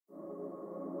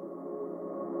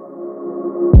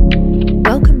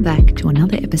Welcome back to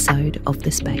another episode of The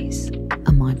Space,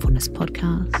 a mindfulness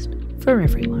podcast for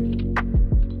everyone.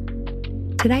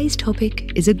 Today's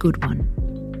topic is a good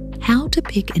one: how to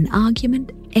pick an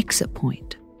argument exit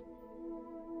point.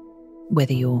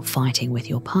 Whether you're fighting with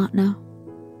your partner,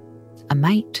 a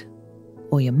mate,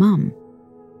 or your mum,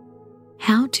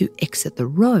 how to exit the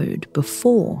road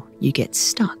before you get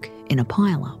stuck in a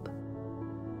pile-up.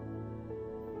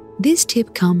 This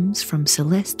tip comes from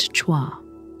Celeste Chua,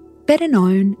 better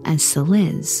known as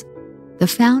Celeste, the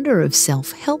founder of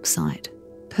self-help site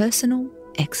Personal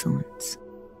Excellence.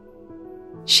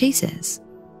 She says,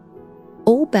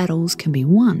 all battles can be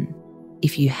won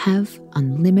if you have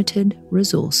unlimited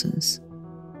resources.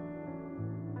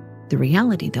 The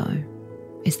reality, though,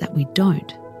 is that we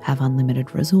don't have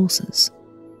unlimited resources.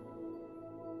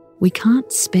 We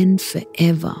can't spend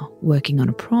forever working on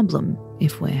a problem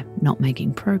if we're not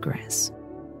making progress.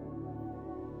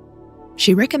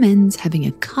 She recommends having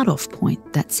a cut-off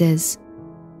point that says,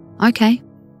 okay,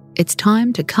 it's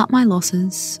time to cut my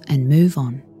losses and move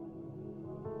on.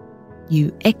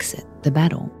 You exit the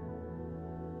battle.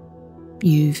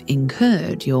 You've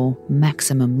incurred your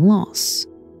maximum loss.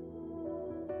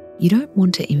 You don't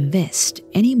want to invest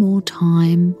any more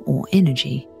time or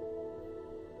energy.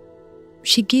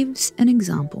 She gives an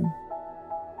example.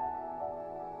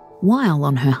 While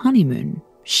on her honeymoon,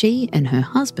 she and her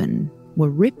husband were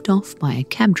ripped off by a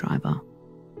cab driver.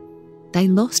 They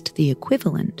lost the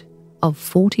equivalent of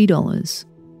 $40.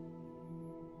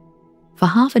 For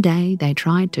half a day, they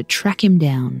tried to track him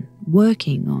down,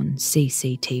 working on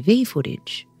CCTV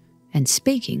footage and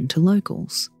speaking to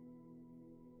locals.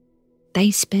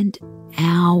 They spent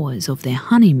hours of their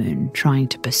honeymoon trying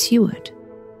to pursue it.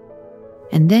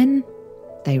 And then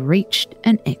they reached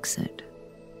an exit.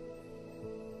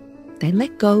 They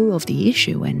let go of the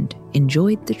issue and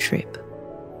enjoyed the trip.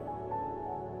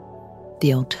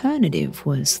 The alternative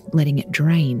was letting it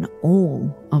drain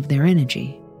all of their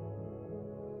energy.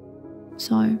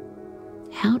 So,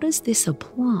 how does this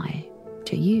apply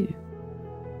to you?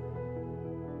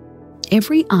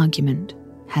 Every argument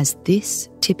has this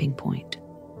tipping point,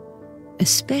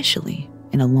 especially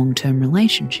in a long-term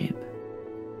relationship.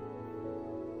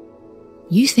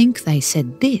 You think they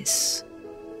said this.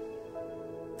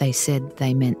 They said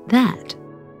they meant that.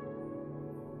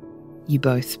 You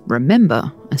both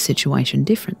remember a situation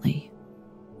differently.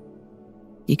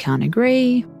 You can't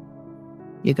agree.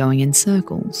 You're going in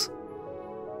circles.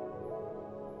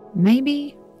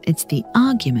 Maybe it's the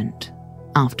argument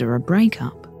after a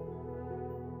breakup.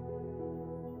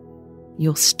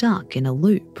 You're stuck in a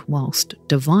loop whilst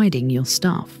dividing your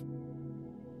stuff.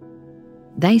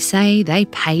 They say they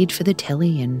paid for the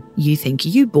telly and you think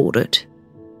you bought it.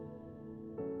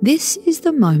 This is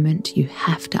the moment you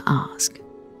have to ask,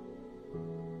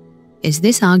 is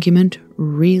this argument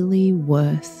really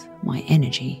worth my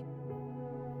energy?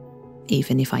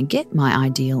 Even if I get my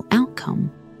ideal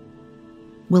outcome,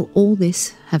 will all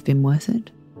this have been worth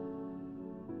it?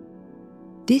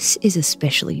 This is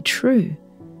especially true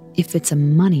if it's a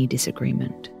money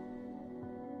disagreement.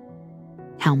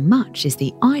 How much is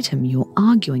the item you're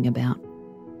arguing about?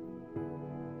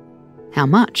 How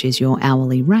much is your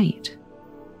hourly rate?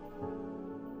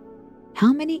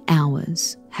 How many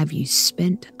hours have you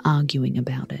spent arguing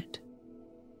about it?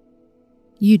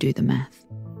 You do the math.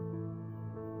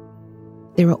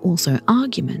 There are also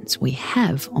arguments we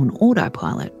have on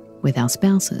autopilot with our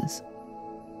spouses.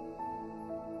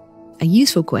 A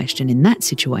useful question in that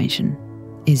situation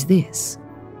is this: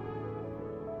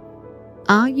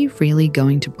 are you really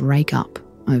going to break up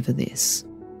over this?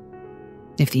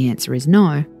 If the answer is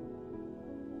no,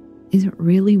 is it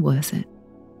really worth it?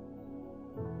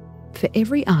 For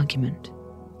every argument,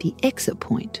 the exit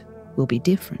point will be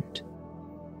different.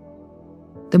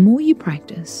 The more you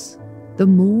practice, the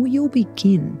more you'll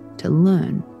begin to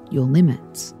learn your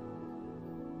limits.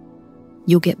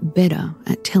 You'll get better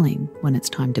at telling when it's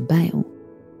time to bail.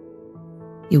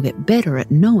 You'll get better at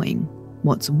knowing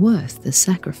what's worth the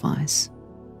sacrifice.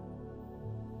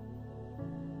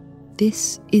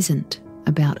 This isn't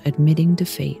about admitting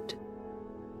defeat.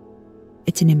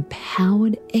 It's an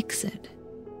empowered exit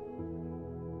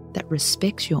that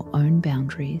respects your own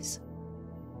boundaries.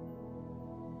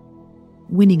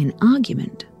 Winning an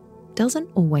argument doesn't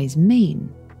always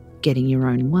mean getting your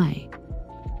own way.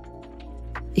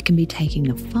 It can be taking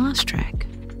a fast track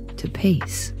to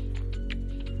peace.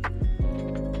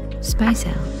 Space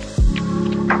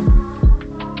out.